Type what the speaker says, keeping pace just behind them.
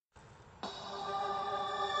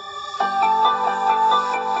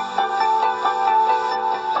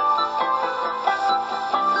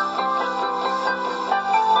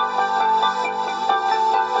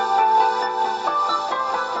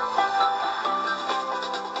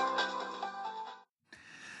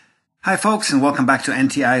Hi, folks, and welcome back to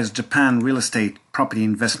NTI's Japan Real Estate Property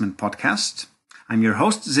Investment Podcast. I'm your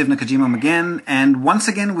host, Ziv Nakajima again, and once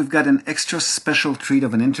again, we've got an extra special treat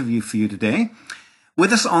of an interview for you today.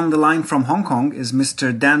 With us on the line from Hong Kong is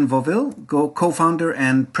Mr. Dan Voville, co-founder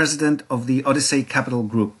and president of the Odyssey Capital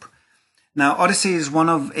Group. Now, Odyssey is one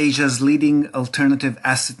of Asia's leading alternative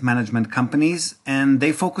asset management companies, and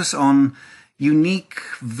they focus on unique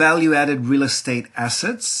value-added real estate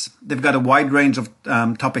assets. They've got a wide range of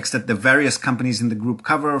topics that the various companies in the group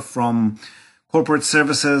cover, from corporate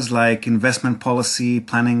services like investment policy,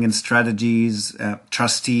 planning and strategies,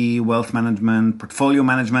 trustee, wealth management, portfolio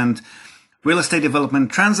management, real estate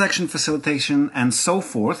development, transaction facilitation, and so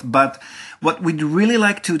forth. But what we'd really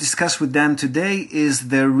like to discuss with Dan today is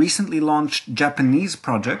their recently launched Japanese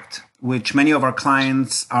project, which many of our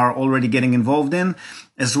clients are already getting involved in,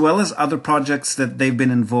 as well as other projects that they've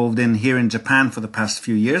been involved in here in Japan for the past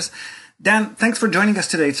few years. Dan, thanks for joining us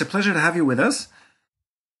today. It's a pleasure to have you with us.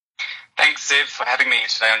 Thanks, Ziv, for having me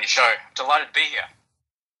today on your show. Delighted to be here.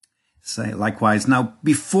 Say likewise. Now,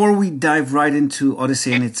 before we dive right into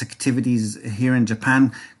Odyssey and its activities here in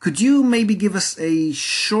Japan, could you maybe give us a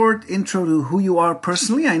short intro to who you are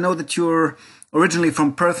personally? I know that you're originally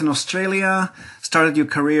from Perth in Australia, started your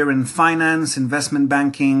career in finance, investment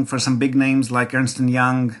banking for some big names like Ernst &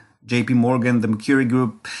 Young, JP Morgan, the Mercury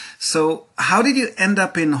Group. So how did you end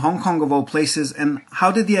up in Hong Kong of all places, and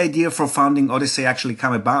how did the idea for founding Odyssey actually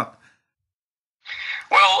come about?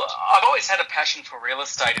 Well, I've always had a passion for real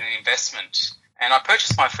estate and investment, and I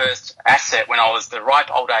purchased my first asset when I was the ripe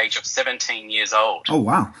old age of 17 years old. Oh,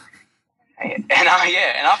 wow. And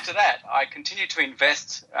after that, I continued to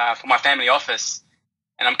invest for my family office,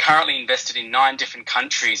 and I'm currently invested in 9 different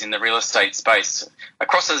countries in the real estate space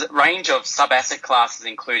across a range of sub-asset classes,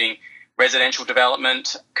 including residential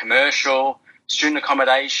development, commercial, student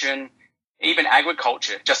accommodation, even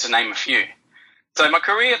agriculture, just to name a few. So my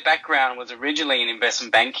career background was originally in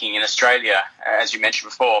investment banking in Australia, as you mentioned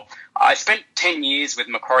before. I spent 10 years with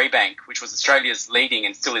Macquarie Bank, which was Australia's leading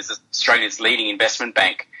and still is Australia's leading investment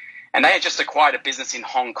bank. And they had just acquired a business in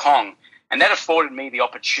Hong Kong, and that afforded me the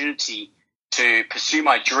opportunity to pursue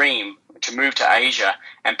my dream to move to Asia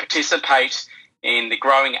and participate in the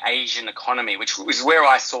growing Asian economy, which was where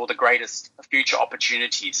I saw the greatest future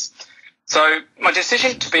opportunities. So my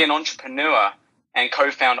decision to be an entrepreneur and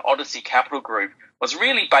co-found Odyssey Capital Group was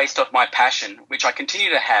really based off my passion, which I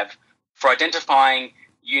continue to have, for identifying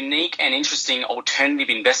unique and interesting alternative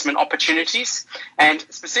investment opportunities, and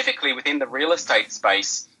specifically within the real estate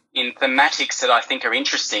space, in thematics that I think are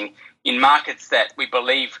interesting, in markets that we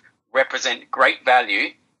believe represent great value,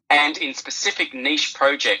 and in specific niche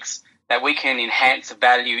projects that we can enhance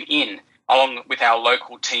value in, along with our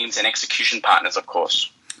local teams and execution partners, of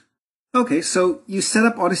course. Okay, so you set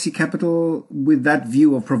up Odyssey Capital with that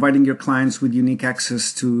view of providing your clients with unique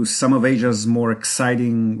access to some of Asia's more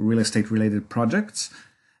exciting real estate-related projects.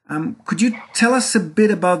 Could you tell us a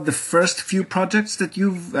bit about the first few projects that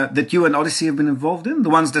you and Odyssey have been involved in, the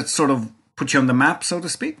ones that sort of put you on the map, so to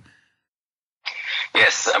speak?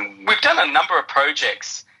 Yes, we've done a number of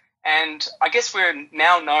projects, and I guess we're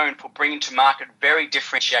now known for bringing to market very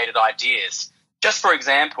differentiated ideas. Just for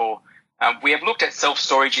example, we have looked at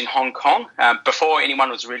self-storage in Hong Kong before anyone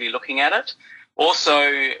was really looking at it. Also,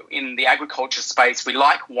 in the agriculture space, we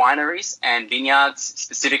like wineries and vineyards,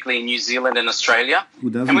 specifically in New Zealand and Australia. Who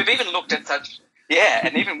doesn't? And we've even looked at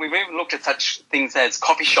such things as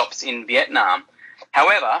coffee shops in Vietnam.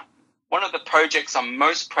 However, one of the projects I'm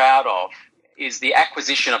most proud of is the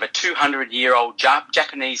acquisition of a 200-year-old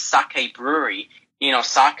Japanese sake brewery in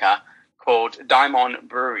Osaka called Daimon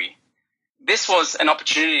Brewery. This was an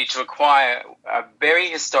opportunity to acquire a very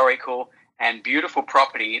historical and beautiful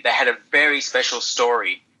property that had a very special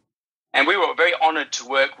story. And we were very honored to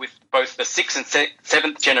work with both the 6th and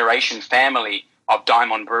 7th generation family of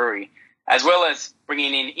Daimon Brewery, as well as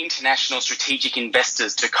bringing in international strategic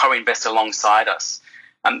investors to co-invest alongside us.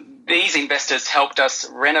 These investors helped us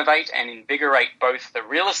renovate and invigorate both the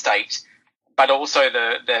real estate, but also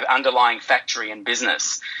the underlying factory and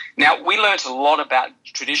business. Now, we learned a lot about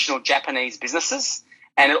traditional Japanese businesses,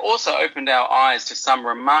 and it also opened our eyes to some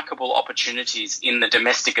remarkable opportunities in the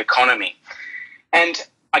domestic economy. And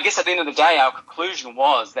I guess at the end of the day, our conclusion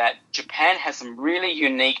was that Japan has some really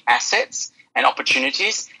unique assets and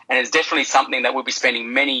opportunities, and it's definitely something that we'll be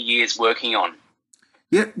spending many years working on.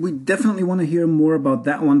 Yeah, we definitely want to hear more about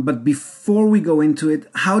that one. But before we go into it,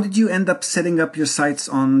 how did you end up setting up your sights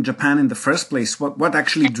on Japan in the first place? What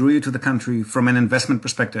actually drew you to the country from an investment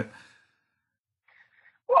perspective?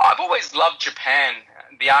 Well, I've always loved Japan,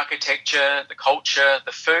 the architecture, the culture,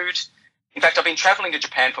 the food, In fact, I've been traveling to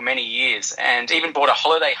Japan for many years and even bought a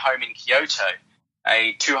holiday home in Kyoto,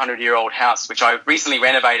 a 200-year-old house, which I recently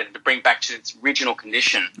renovated to bring back to its original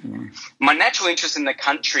condition. My natural interest in the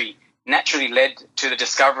country naturally led to the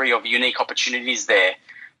discovery of unique opportunities there,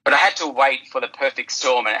 but I had to wait for the perfect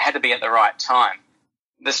storm, and it had to be at the right time.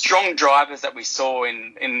 The strong drivers that we saw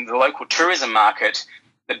in the local tourism market,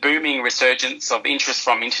 the booming resurgence of interest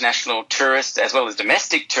from international tourists as well as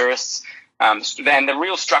domestic tourists, and the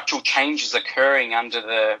real structural changes occurring under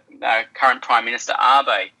the current Prime Minister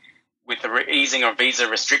Abe with the easing of visa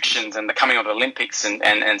restrictions and the coming of the Olympics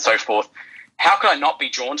and so forth. How could I not be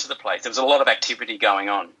drawn to the place? There was a lot of activity going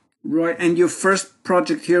on. Right, and your first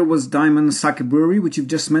project here was Diamond Sake Brewery, which you've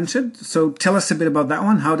just mentioned. So tell us a bit about that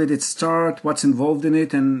one. How did it start? What's involved in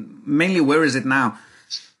it? And mainly, where is it now?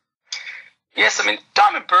 Yes, I mean,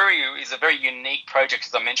 Diamond Brewery is a very unique project,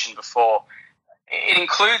 as I mentioned before. It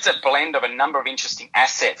includes a blend of a number of interesting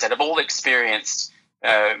assets that have all experienced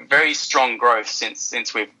very strong growth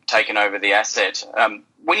since we've taken over the asset.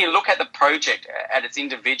 When you look at the project at its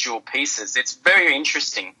individual pieces, it's very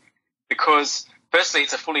interesting because firstly,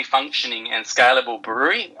 it's a fully functioning and scalable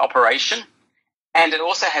brewery operation, and it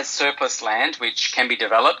also has surplus land which can be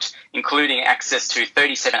developed, including access to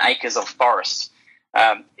 37 acres of forest.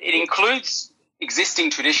 It includes existing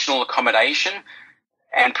traditional accommodation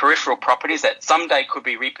and peripheral properties that someday could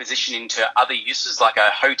be repositioned into other uses, like a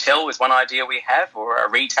hotel is one idea we have, or a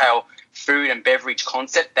retail food and beverage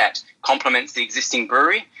concept that complements the existing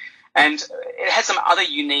brewery. And it has some other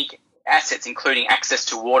unique assets, including access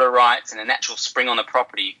to water rights and a natural spring on the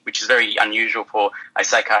property, which is very unusual for a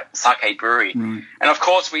sake brewery. And of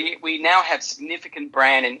course, we now have significant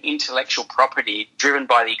brand and intellectual property driven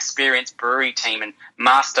by the experienced brewery team and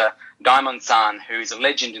master Daimon-san, who is a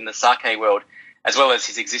legend in the sake world, as well as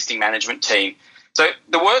his existing management team. So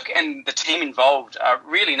the work and the team involved are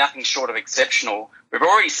really nothing short of exceptional. We've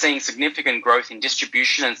already seen significant growth in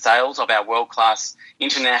distribution and sales of our world-class,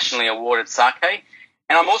 internationally awarded sake.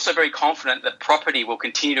 And I'm also very confident that property will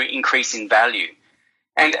continue to increase in value.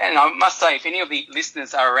 And I must say, if any of the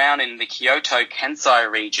listeners are around in the Kyoto,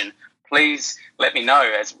 Kansai region, please let me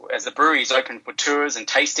know, as the brewery is open for tours and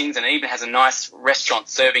tastings, and even has a nice restaurant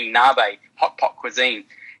serving nabe, hot pot cuisine.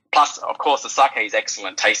 Plus, of course, the sake is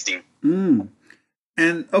excellent tasting.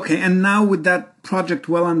 And now with that project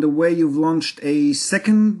well underway, you've launched a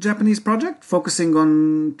second Japanese project focusing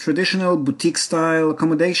on traditional boutique-style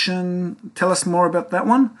accommodation. Tell us more about that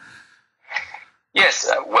one.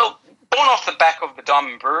 Yes, well, born off the back of the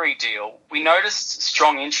Diamond Brewery deal, we noticed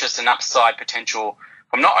strong interest and upside potential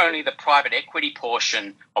from not only the private equity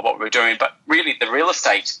portion of what we're doing, but really the real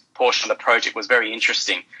estate portion of the project was very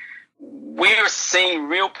interesting. We were seeing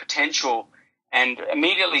real potential and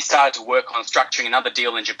immediately started to work on structuring another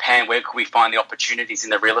deal in Japan. Where could we find the opportunities in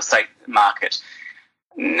the real estate market?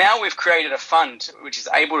 Now we've created a fund which is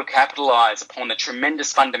able to capitalize upon the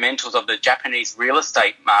tremendous fundamentals of the Japanese real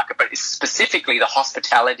estate market, but specifically the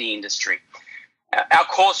hospitality industry. Our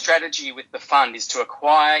core strategy with the fund is to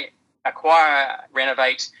acquire,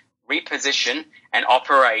 renovate, reposition, and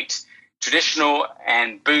operate traditional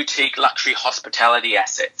and boutique luxury hospitality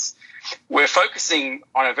assets. We're focusing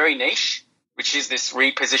on a very niche, which is this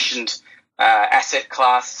repositioned asset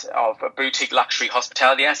class of boutique luxury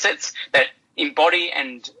hospitality assets that embody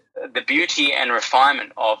the beauty and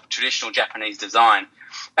refinement of traditional Japanese design.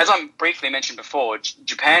 As I briefly mentioned before,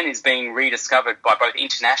 Japan is being rediscovered by both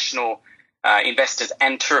international investors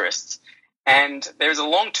and tourists. And there is a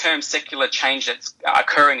long-term secular change that's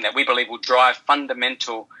occurring that we believe will drive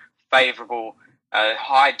fundamental, favorable,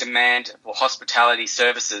 high demand for hospitality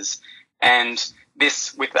services. And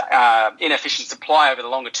this, with inefficient supply over the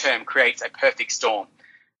longer term, creates a perfect storm.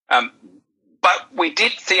 But we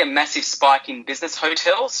did see a massive spike in business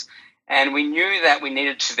hotels, and we knew that we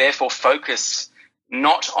needed to therefore focus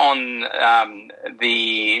not on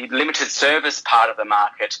the limited service part of the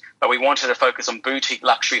market, but we wanted to focus on boutique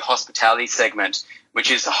luxury hospitality segment,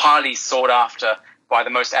 which is highly sought after by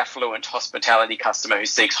the most affluent hospitality customer who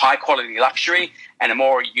seeks high quality luxury and a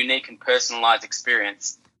more unique and personalized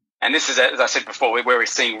experience. And this is, as I said before, where we're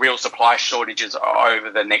seeing real supply shortages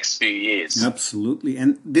over the next few years. Absolutely.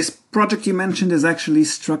 And this project you mentioned is actually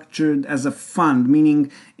structured as a fund,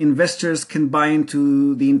 meaning investors can buy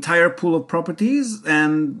into the entire pool of properties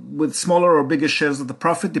and with smaller or bigger shares of the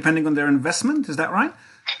profit, depending on their investment. Is that right?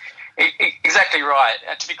 Exactly right.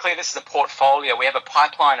 To be clear, this is a portfolio. We have a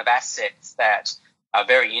pipeline of assets that are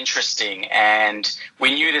very interesting, and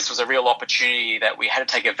we knew this was a real opportunity that we had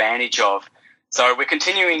to take advantage of. So we're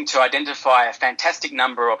continuing to identify a fantastic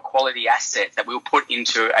number of quality assets that we'll put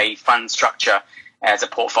into a fund structure as a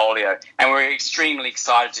portfolio. And we're extremely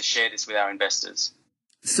excited to share this with our investors.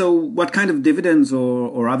 So what kind of dividends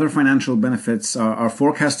or other financial benefits are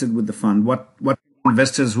forecasted with the fund? What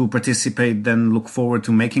investors who participate then look forward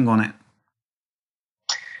to making on it?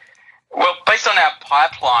 Well, based on our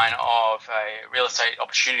pipeline of real estate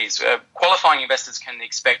opportunities, qualifying investors can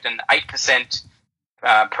expect an 8%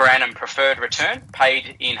 per annum preferred return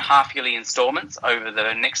paid in half-yearly installments over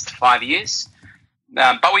the next 5 years.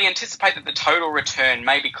 But we anticipate that the total return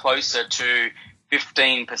may be closer to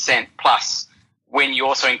 15% plus when you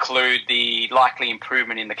also include the likely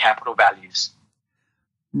improvement in the capital values.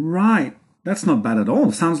 Right. That's not bad at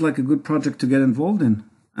all. Sounds like a good project to get involved in.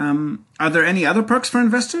 Are there any other perks for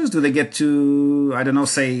investors? Do they get to,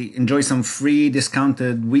 say, enjoy some free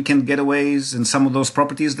discounted weekend getaways in some of those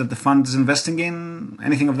properties that the fund is investing in?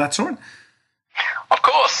 Anything of that sort? Of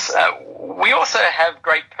course. We also have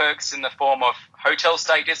great perks in the form of hotel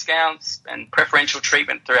stay discounts and preferential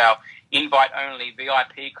treatment through our invite-only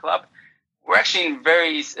VIP club. We're actually in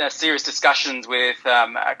very serious discussions with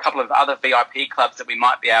a couple of other VIP clubs that we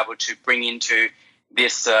might be able to bring into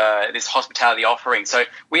this hospitality offering. So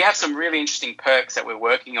we have some really interesting perks that we're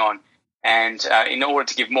working on, and in order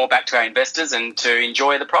to give more back to our investors and to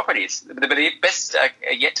enjoy the properties. But the best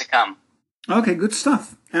are yet to come. Okay, good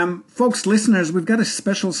stuff. Folks, listeners, we've got a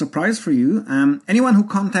special surprise for you. Anyone who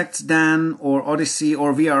contacts Dan or Odyssey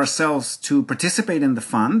or via ourselves to participate in the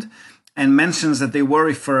fund and mentions that they were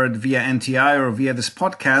referred via NTI or via this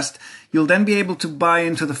podcast, you'll then be able to buy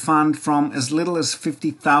into the fund from as little as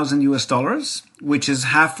 $50,000, which is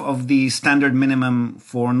half of the standard minimum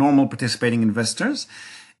for normal participating investors.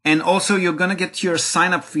 And also, you're going to get your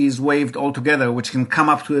sign-up fees waived altogether, which can come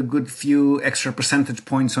up to a good few extra percentage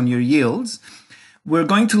points on your yields. We're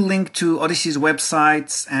going to link to Odyssey's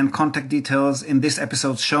websites and contact details in this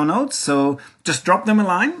episode's show notes. So just drop them a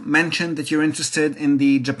line, mention that you're interested in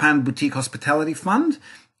the Japan Boutique Hospitality Fund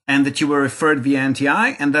and that you were referred via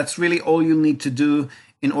NTI. And that's really all you'll need to do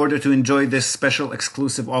in order to enjoy this special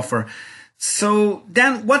exclusive offer. So,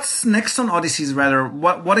 Dan, what's next on Odyssey's radar?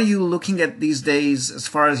 What are you looking at these days as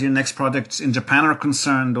far as your next projects in Japan are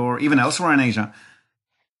concerned, or even elsewhere in Asia?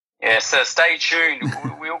 Yes, so stay tuned.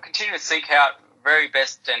 We will continue to seek out very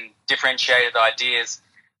best and differentiated ideas.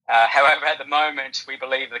 However, at the moment, we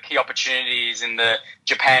believe the key opportunity is in the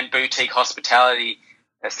Japan boutique hospitality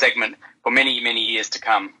segment for many, many years to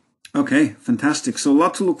come. Okay, fantastic. So a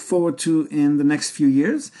lot to look forward to in the next few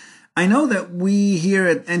years. I know that we here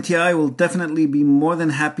at NTI will definitely be more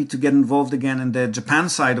than happy to get involved again in the Japan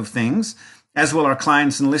side of things, as will our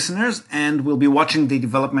clients and listeners, and we'll be watching the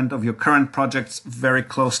development of your current projects very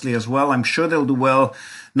closely as well. I'm sure they'll do well,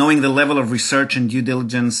 knowing the level of research and due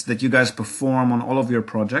diligence that you guys perform on all of your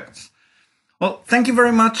projects. Well, thank you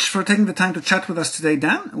very much for taking the time to chat with us today,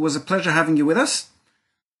 Dan. It was a pleasure having you with us.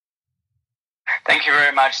 Thank you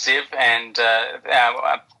very much, Ziv, and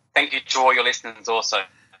thank you to all your listeners also.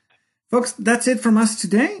 Folks, that's it from us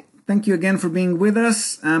today. Thank you again for being with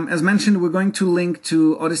us. As mentioned, we're going to link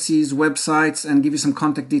to Odyssey's websites and give you some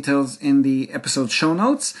contact details in the episode show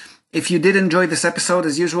notes. If you did enjoy this episode,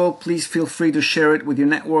 as usual, please feel free to share it with your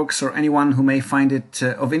networks or anyone who may find it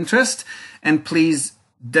of interest. And please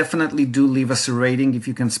definitely do leave us a rating if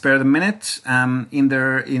you can spare the minute,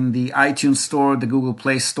 either in the iTunes Store, the Google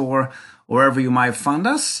Play Store, or wherever you might have found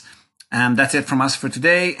us. And that's it from us for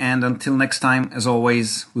today. And until next time, as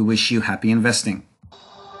always, we wish you happy investing.